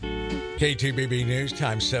KTBB News,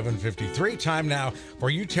 time 7:53. Time now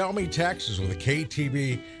for You Tell Me Texas with the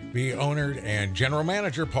KTBB owner and general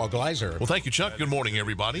manager, Paul Gleiser. Well, thank you, Chuck. Good morning,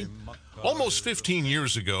 everybody. Almost 15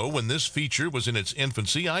 years ago, when this feature was in its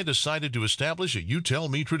infancy, I decided to establish a You Tell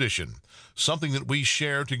Me tradition, something that we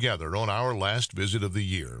share together on our last visit of the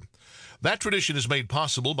year. That tradition is made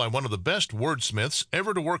possible by one of the best wordsmiths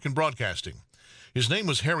ever to work in broadcasting. His name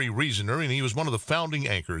was Harry Reasoner, and he was one of the founding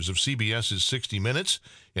anchors of CBS's 60 Minutes,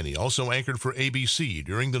 and he also anchored for ABC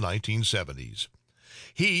during the 1970s.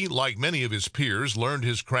 He, like many of his peers, learned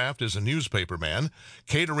his craft as a newspaperman,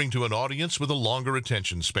 catering to an audience with a longer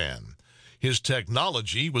attention span. His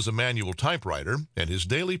technology was a manual typewriter, and his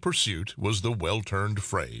daily pursuit was the well-turned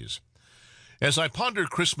phrase. As I ponder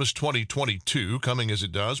Christmas 2022, coming as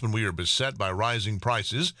it does when we are beset by rising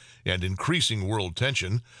prices and increasing world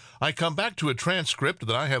tension, I come back to a transcript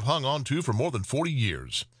that I have hung on to for more than 40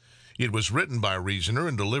 years. It was written by Reasoner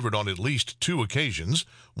and delivered on at least 2 occasions,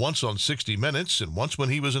 once on 60 Minutes and once when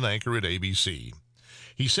he was an anchor at ABC.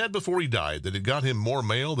 He said before he died that it got him more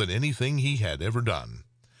mail than anything he had ever done.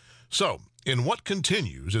 So, in what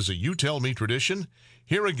continues as a You Tell Me tradition,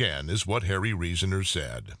 here again is what Harry Reasoner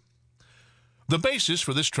said. The basis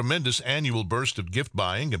for this tremendous annual burst of gift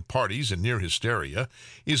buying and parties and near hysteria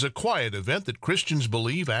is a quiet event that Christians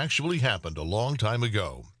believe actually happened a long time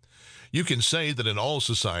ago. You can say that in all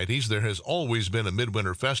societies there has always been a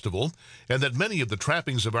midwinter festival, and that many of the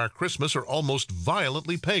trappings of our Christmas are almost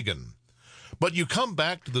violently pagan. But you come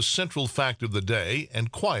back to the central fact of the day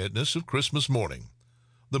and quietness of Christmas morning,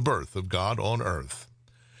 the birth of God on earth.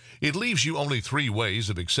 It leaves you only 3 ways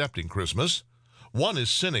of accepting Christmas. One is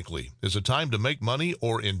cynically, as a time to make money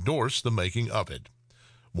or endorse the making of it.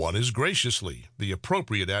 One is graciously, the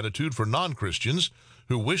appropriate attitude for non-Christians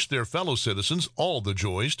who wish their fellow citizens all the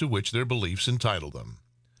joys to which their beliefs entitle them.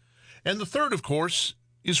 And the third, of course,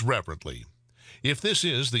 is reverently. If this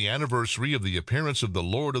is the anniversary of the appearance of the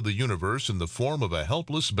Lord of the universe in the form of a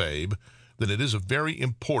helpless babe, then it is a very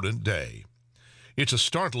important day. It's a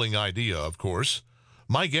startling idea, of course.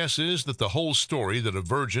 My guess is that the whole story that a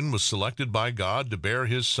virgin was selected by God to bear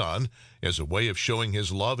his son as a way of showing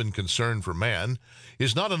his love and concern for man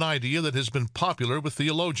is not an idea that has been popular with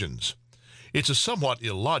theologians. It's a somewhat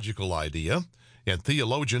illogical idea, and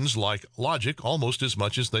theologians like logic almost as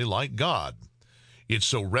much as they like God. It's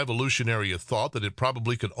so revolutionary a thought that it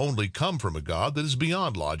probably could only come from a God that is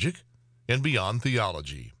beyond logic and beyond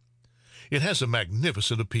theology. It has a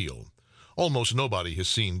magnificent appeal. Almost nobody has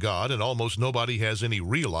seen God, and almost nobody has any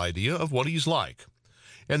real idea of what he's like.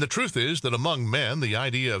 And the truth is that among men, the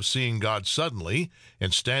idea of seeing God suddenly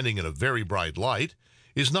and standing in a very bright light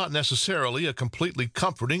is not necessarily a completely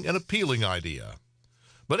comforting and appealing idea.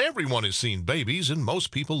 But everyone has seen babies, and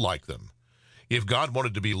most people like them. If God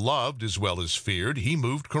wanted to be loved as well as feared, he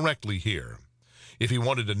moved correctly here. If he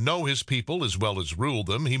wanted to know his people as well as rule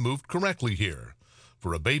them, he moved correctly here.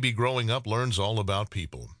 For a baby growing up learns all about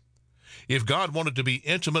people. If God wanted to be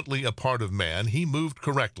intimately a part of man, he moved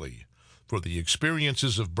correctly, for the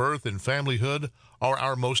experiences of birth and familyhood are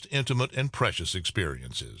our most intimate and precious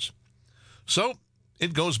experiences. So,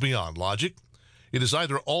 it goes beyond logic. It is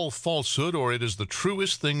either all falsehood or it is the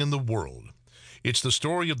truest thing in the world. It's the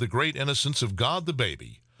story of the great innocence of God the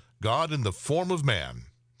baby, God in the form of man,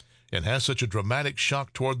 and has such a dramatic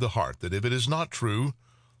shock toward the heart that if it is not true,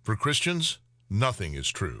 for Christians, nothing is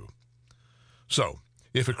true. So,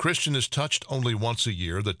 if a Christian is touched only once a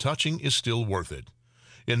year, the touching is still worth it.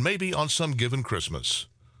 And maybe on some given Christmas,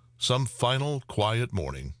 some final quiet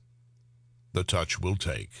morning, the touch will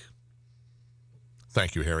take.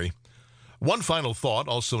 Thank you, Harry. One final thought,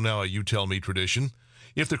 also now a You Tell Me tradition.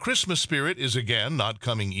 If the Christmas spirit is again not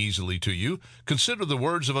coming easily to you, consider the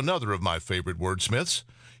words of another of my favorite wordsmiths.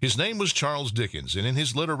 His name was Charles Dickens, and in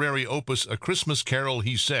his literary opus, A Christmas Carol,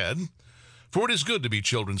 he said, "For it is good to be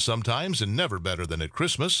children sometimes, and never better than at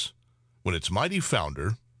Christmas, when its mighty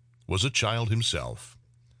founder was a child himself."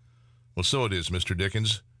 Well, so it is, Mr.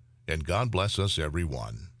 Dickens, and God bless us every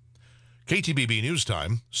one. KTBB News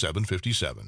Time, 7:57.